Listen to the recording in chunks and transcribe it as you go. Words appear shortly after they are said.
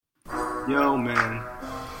Yo, man.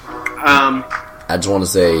 I just want to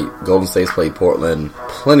say Golden State's played Portland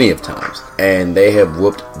plenty of times, and they have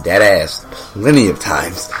whooped that ass plenty of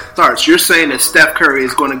times. Sarge, you're saying that Steph Curry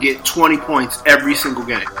is going to get 20 points every single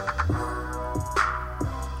game?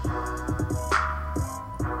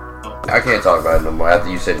 I can't talk about it no more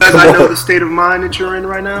after you said Because I know the state of mind that you're in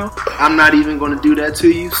right now, I'm not even going to do that to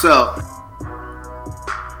you, so...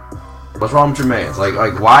 What's wrong with your man?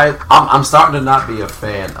 Like why? I'm starting to not be a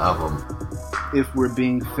fan of him. If we're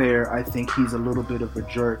being fair, I think he's a little bit of a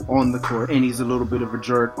jerk on the court, and he's a little bit of a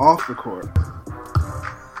jerk off the court.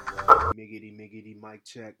 Miggity, mic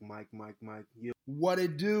check, mic. Yeah. What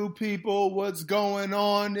it do, people? What's going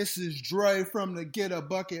on? This is Dre from the Get a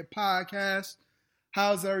Bucket podcast.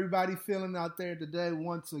 How's everybody feeling out there today?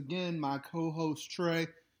 Once again, my co-host Trey,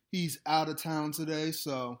 he's out of town today,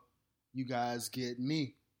 so you guys get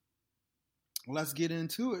me. Let's get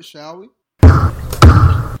into it, shall we?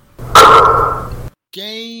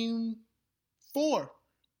 Game 4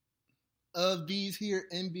 of these here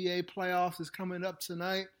NBA playoffs is coming up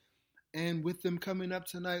tonight. And with them coming up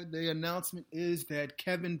tonight, the announcement is that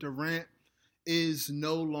Kevin Durant is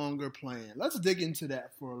no longer playing. Let's dig into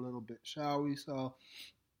that for a little bit, shall we? So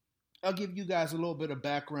I'll give you guys a little bit of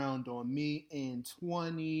background on me. In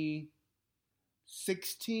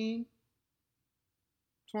 2016,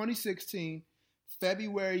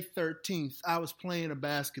 February 13th, I was playing a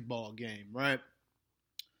basketball game, right?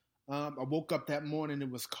 I woke up that morning. It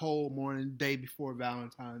was cold morning, day before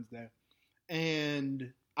Valentine's Day.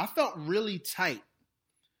 And I felt really tight.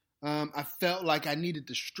 I felt like I needed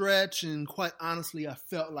to stretch. And quite honestly, I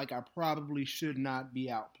felt like I probably should not be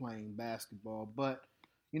out playing basketball. But,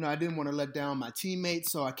 I didn't want to let down my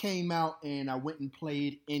teammates. So I came out and I went and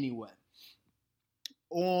played anyway.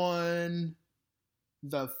 On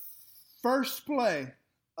the first play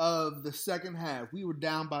of the second half, we were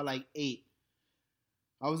down by like 8.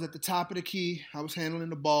 I was at the top of the key. I was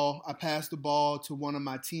handling the ball. I passed the ball to one of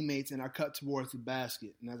my teammates, and I cut towards the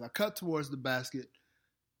basket. And as I cut towards the basket,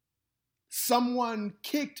 someone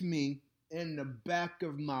kicked me in the back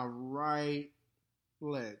of my right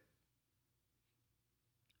leg.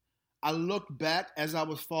 I looked back as I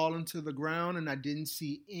was falling to the ground, and I didn't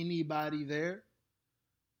see anybody there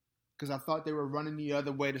because I thought they were running the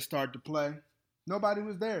other way to start the play. Nobody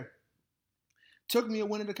was there. Took me a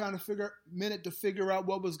minute to figure out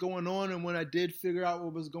what was going on, and when I did figure out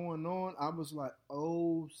what was going on, I was like,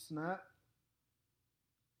 oh, snap.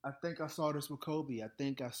 I think I saw this with Kobe. I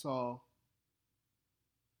think I saw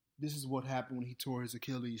this is what happened when he tore his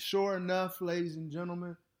Achilles. Sure enough, ladies and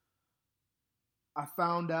gentlemen, I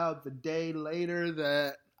found out the day later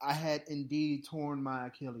that I had indeed torn my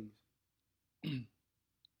Achilles.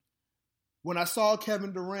 When I saw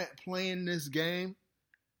Kevin Durant playing this game,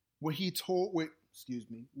 where he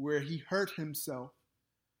hurt himself,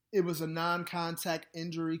 it was a non-contact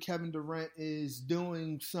injury. Kevin Durant is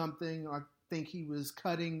doing something. I think he was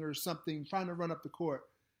cutting or something, trying to run up the court.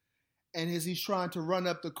 And as he's trying to run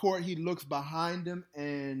up the court, he looks behind him,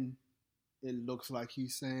 and it looks like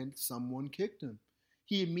he's saying someone kicked him.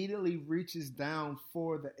 He immediately reaches down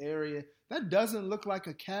for the area. That doesn't look like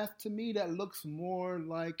a calf to me. That looks more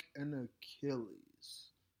like an Achilles.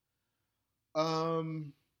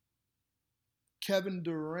 Kevin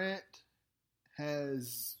Durant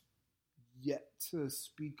has yet to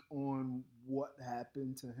speak on what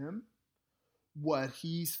happened to him, what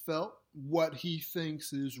he's felt, what he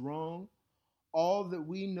thinks is wrong. All that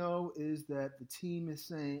we know is that the team is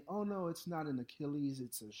saying, oh no, it's not an Achilles,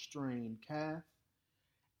 it's a strained calf.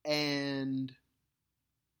 And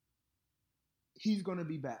he's going to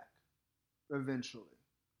be back eventually.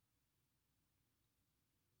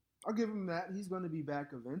 I'll give him that. He's going to be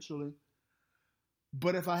back eventually.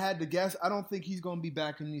 But if I had to guess, I don't think he's going to be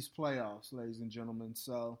back in these playoffs, ladies and gentlemen.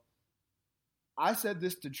 So I said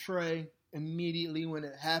this to Trey immediately when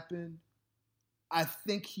it happened. I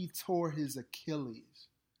think he tore his Achilles.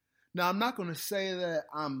 Now, I'm not going to say that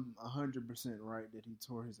I'm 100% right that he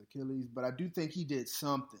tore his Achilles, but I do think he did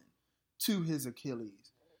something to his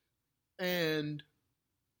Achilles. And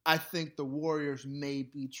I think the Warriors may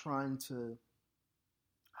be trying to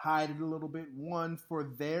hide it a little bit. One, for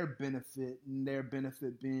their benefit, and their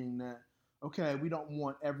benefit being that, okay, we don't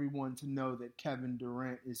want everyone to know that Kevin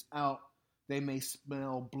Durant is out. They may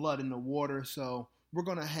smell blood in the water, so we're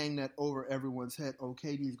going to hang that over everyone's head. Oh,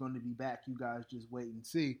 KD is going to be back. You guys just wait and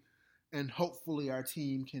see. And hopefully our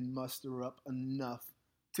team can muster up enough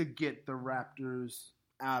to get the Raptors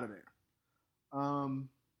out of there.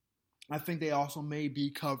 I think they also may be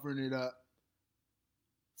covering it up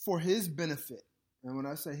for his benefit. And when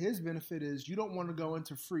I say his benefit is you don't want to go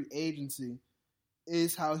into free agency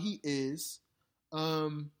is how he is.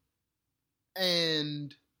 And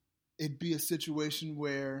it'd be a situation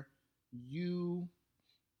where you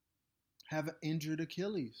have an injured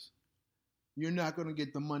Achilles. You're not going to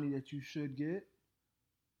get the money that you should get.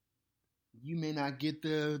 You may not get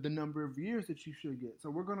the number of years that you should get. So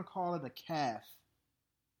we're going to call it a calf,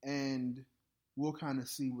 and we'll kind of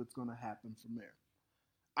see what's going to happen from there.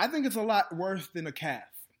 I think it's a lot worse than a calf.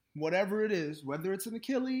 Whatever it is, whether it's an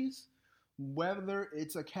Achilles, whether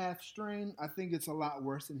it's a calf strain, I think it's a lot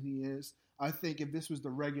worse than he is. I think if this was the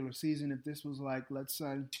regular season, if this was like, let's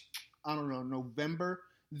say, I don't know, November,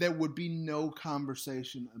 there would be no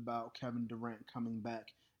conversation about Kevin Durant coming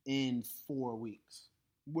back in 4 weeks.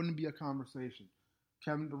 Wouldn't be a conversation.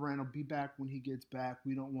 Kevin Durant will be back when he gets back.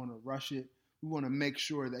 We don't want to rush it. We want to make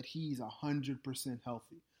sure that he's 100%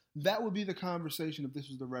 healthy. That would be the conversation if this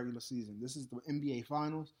was the regular season. This is the NBA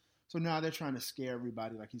Finals. So now they're trying to scare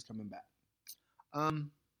everybody like he's coming back.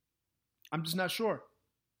 I'm just not sure.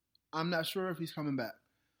 I'm not sure if he's coming back.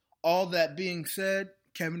 All that being said,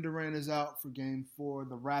 Kevin Durant is out for Game 4.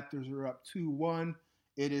 The Raptors are up 2-1.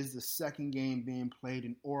 It is the second game being played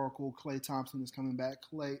in Oracle. Klay Thompson is coming back.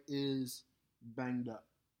 Klay is banged up.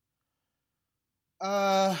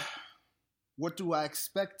 What do I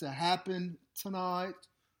expect to happen tonight?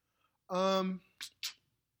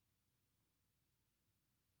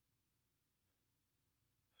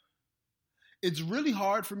 It's really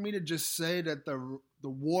hard for me to just say that the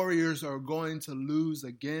Warriors are going to lose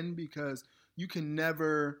again because you can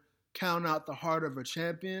never count out the heart of a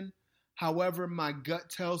champion. However, my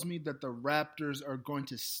gut tells me that the Raptors are going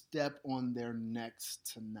to step on their necks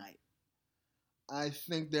tonight. I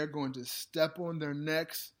think they're going to step on their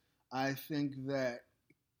necks. I think that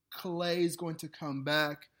Klay is going to come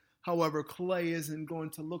back. However, Klay isn't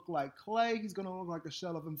going to look like Klay. He's going to look like a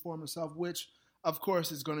shell of his former self, which, of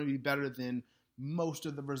course, is going to be better than most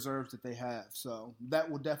of the reserves that they have. So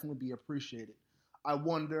that will definitely be appreciated. I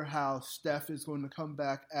wonder how Steph is going to come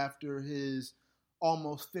back after his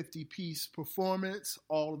almost 50-piece performance,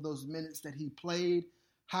 all of those minutes that he played.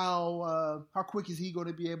 How quick is he going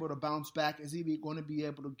to be able to bounce back? Is he going to be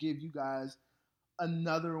able to give you guys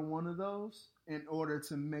another one of those in order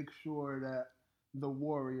to make sure that the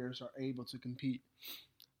Warriors are able to compete?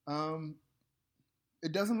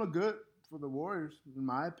 It doesn't look good for the Warriors, in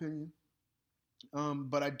my opinion.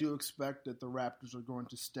 But I do expect that the Raptors are going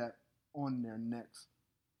to step on their necks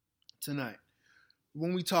tonight.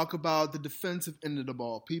 When we talk about the defensive end of the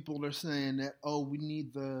ball, people are saying that, we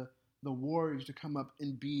need the Warriors to come up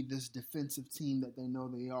and be this defensive team that they know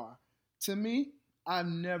they are. To me, I've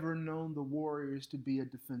never known the Warriors to be a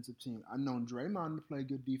defensive team. I've known Draymond to play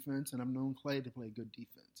good defense, and I've known Klay to play good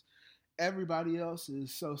defense. Everybody else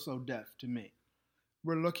is so deaf to me.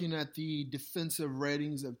 We're looking at the defensive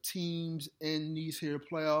ratings of teams in these here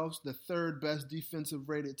playoffs. The third best defensive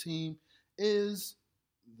rated team is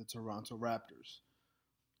the Toronto Raptors.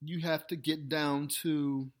 You have to get down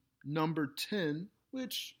to number 10,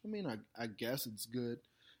 which, I guess it's good,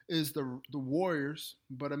 is the Warriors.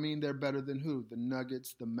 But, they're better than who? The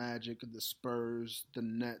Nuggets, the Magic, the Spurs, the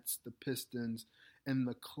Nets, the Pistons, and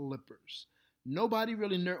the Clippers. Nobody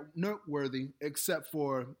really noteworthy except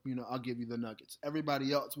for, I'll give you the Nuggets.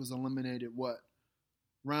 Everybody else was eliminated, what?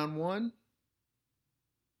 Round one?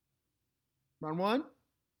 Round one?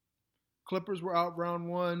 Clippers were out round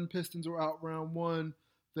one. Pistons were out round one.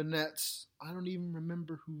 The Nets, I don't even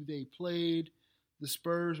remember who they played. The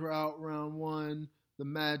Spurs were out round one. The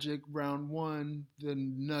Magic, round one. The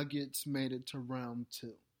Nuggets made it to round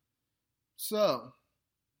two. So,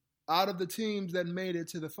 out of the teams that made it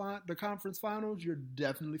to the conference finals, you're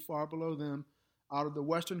definitely far below them. Out of the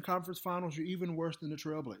Western Conference Finals, you're even worse than the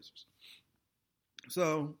Trailblazers.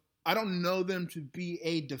 So, I don't know them to be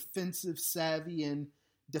a defensive savvy and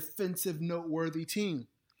defensive noteworthy team.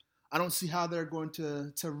 I don't see how they're going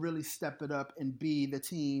to really step it up and be the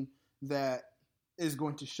team that is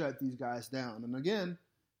going to shut these guys down. And again,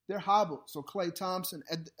 they're hobbled. So Klay Thompson,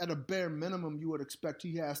 at a bare minimum, you would expect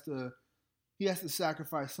he has to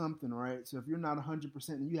sacrifice something, right? So if you're not 100%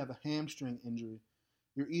 and you have a hamstring injury,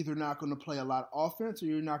 you're either not going to play a lot of offense or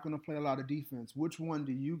you're not going to play a lot of defense. Which one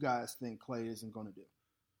do you guys think Klay isn't going to do?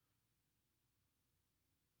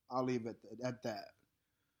 I'll leave it at that.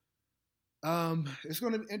 It's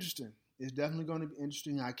going to be interesting. It's definitely going to be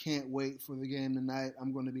interesting. I can't wait for the game tonight.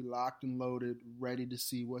 I'm going to be locked and loaded, ready to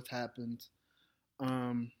see what happens.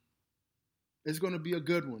 It's going to be a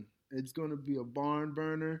good one. It's going to be a barn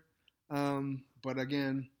burner. But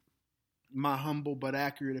again, my humble but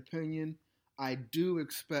accurate opinion, I do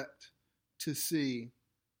expect to see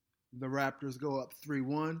the Raptors go up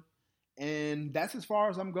 3-1. And that's as far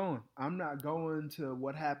as I'm going. I'm not going to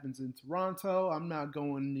what happens in Toronto. I'm not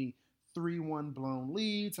going the 3-1 blown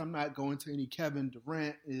leads. I'm not going to any Kevin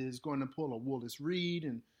Durant is going to pull a Willis Reed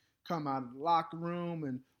and come out of the locker room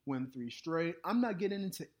and win 3 straight. I'm not getting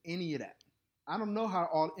into any of that. I don't know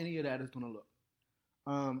how any of that is going to look.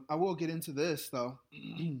 I will get into this, though.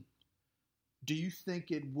 Do you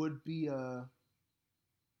think it would be or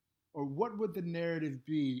what would the narrative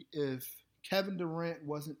be if Kevin Durant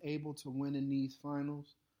wasn't able to win in these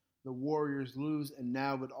finals, the Warriors lose, and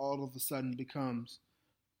now it all of a sudden becomes,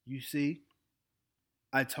 you see,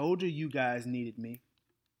 I told you you guys needed me.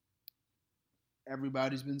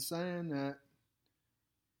 Everybody's been saying that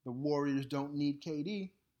the Warriors don't need KD.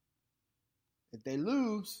 If they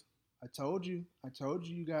lose, I told you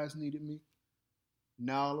you guys needed me.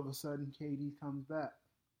 Now all of a sudden KD comes back.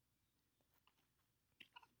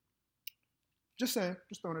 Just saying,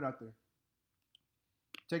 just throwing it out there.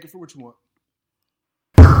 Take it for what you want.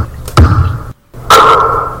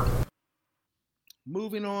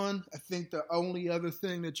 Moving on, I think the only other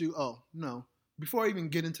thing that before I even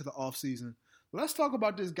get into the offseason, let's talk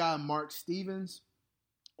about this guy, Mark Stevens,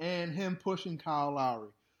 and him pushing Kyle Lowry.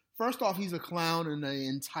 First off, he's a clown and the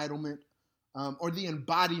entitlement or the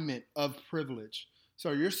embodiment of privilege.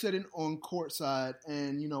 So you're sitting on courtside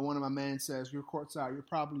and, one of my man says, you're courtside, you're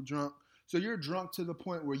probably drunk. So you're drunk to the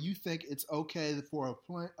point where you think it's okay for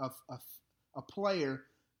a player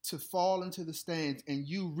to fall into the stands and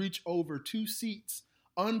you reach over 2 seats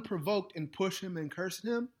unprovoked and push him and curse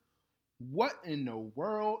him. What in the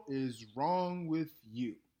world is wrong with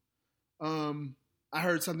you? I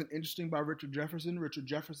heard something interesting by Richard Jefferson. Richard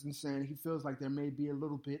Jefferson saying he feels like there may be a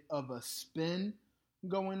little bit of a spin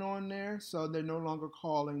going on there. So they're no longer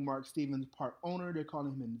calling Mark Stevens part owner. They're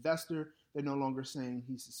calling him investor. They're no longer saying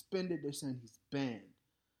he's suspended. They're saying he's banned.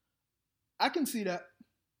 I can see that.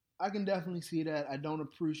 I can definitely see that. I don't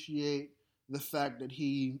appreciate the fact that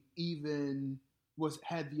he even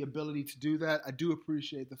had the ability to do that. I do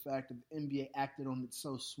appreciate the fact that the NBA acted on it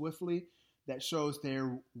so swiftly. That shows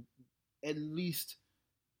they're at least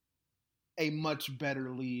a much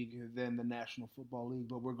better league than the National Football League,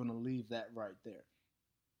 but we're going to leave that right there.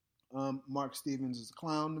 Mark Stevens is a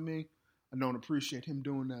clown to me. I don't appreciate him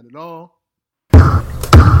doing that at all.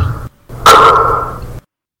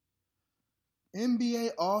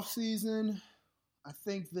 NBA offseason, I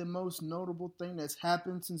think the most notable thing that's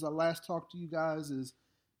happened since I last talked to you guys is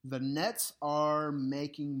the Nets are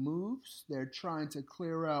making moves. They're trying to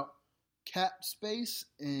clear out cap space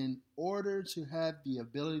in order to have the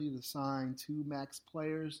ability to sign 2 max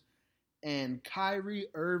players. And Kyrie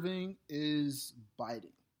Irving is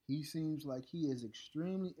biting. He seems like he is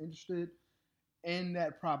extremely interested in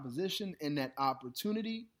that proposition, in that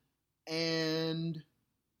opportunity, and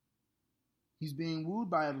he's being wooed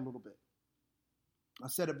by it a little bit. I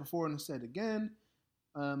said it before and I said it again.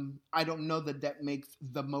 I don't know that makes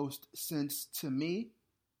the most sense to me.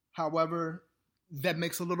 However, that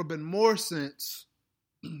makes a little bit more sense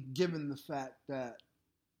given the fact that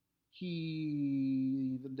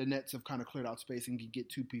the Nets have kind of cleared out space and could get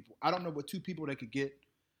 2 people. I don't know what 2 people they could get.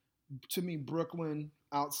 To me, Brooklyn,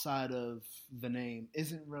 outside of the name,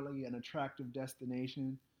 isn't really an attractive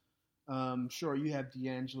destination. Sure, you have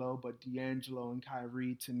D'Angelo, but D'Angelo and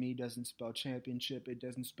Kyrie, to me, doesn't spell championship. It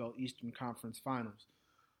doesn't spell Eastern Conference Finals.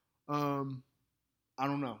 I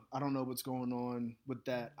don't know. I don't know what's going on with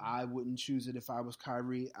that. I wouldn't choose it if I was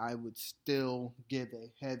Kyrie. I would still give a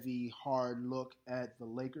heavy, hard look at the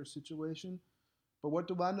Lakers situation. But what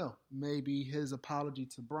do I know? Maybe his apology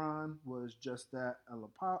to Bron was just that,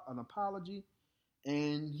 an apology,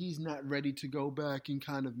 and he's not ready to go back and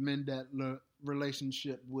kind of mend that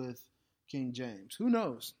relationship with King James. Who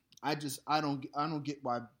knows? I don't get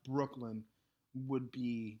why Brooklyn would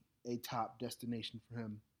be a top destination for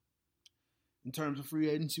him. In terms of free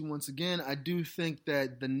agency, once again, I do think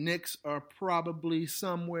that the Knicks are probably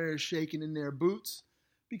somewhere shaking in their boots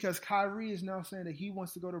because Kyrie is now saying that he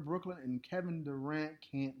wants to go to Brooklyn and Kevin Durant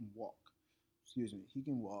can't walk. Excuse me, he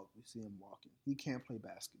can walk. We see him walking. He can't play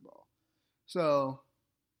basketball. So,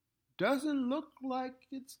 doesn't look like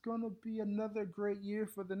it's going to be another great year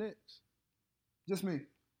for the Knicks. Just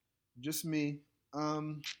me.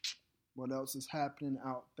 What else is happening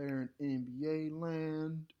out there in NBA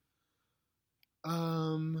land?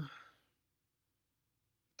 I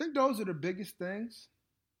think those are the biggest things.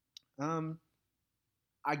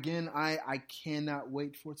 Again, I cannot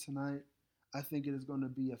wait for tonight. I think it is going to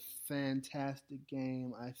be a fantastic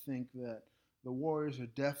game. I think that the Warriors are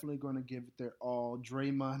definitely going to give it their all.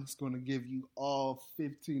 Draymond is going to give you all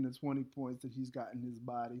 15 to 20 points that he's got in his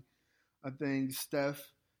body. I think Steph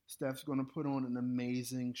Steph's going to put on an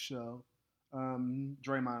amazing show.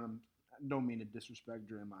 Draymond, I don't mean to disrespect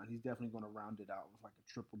Draymond. He's definitely going to round it out with like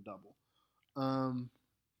a triple-double.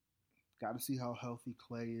 Got to see how healthy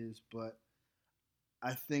Clay is, but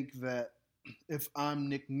I think that if I'm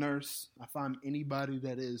Nick Nurse, if I'm anybody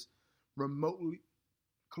that is remotely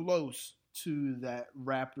close to that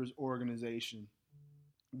Raptors organization,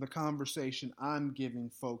 the conversation I'm giving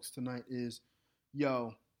folks tonight is,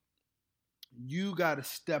 yo, you got to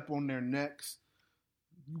step on their necks.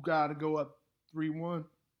 You got to go up 3-1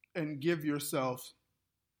 and give yourself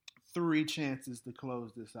 3 chances to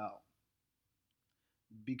close this out.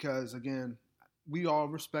 Because, again, we all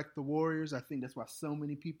respect the Warriors. I think that's why so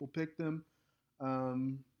many people picked them.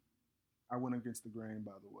 I went against the grain,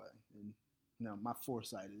 by the way. And, you know, my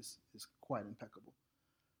foresight is quite impeccable.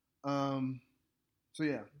 So,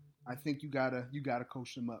 yeah, I think you gotta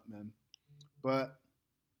coach them up, man. But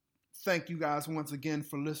thank you guys once again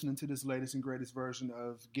for listening to this latest and greatest version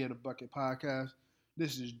of Get a Bucket podcast.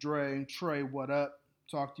 This is Dre. Trey, what up?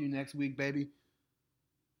 Talk to you next week, baby.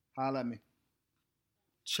 Holla at me.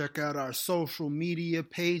 Check out our social media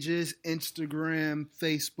pages, Instagram,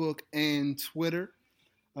 Facebook, and Twitter.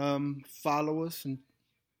 Follow us and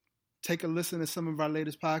take a listen to some of our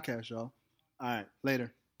latest podcasts, y'all. All right,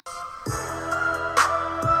 later.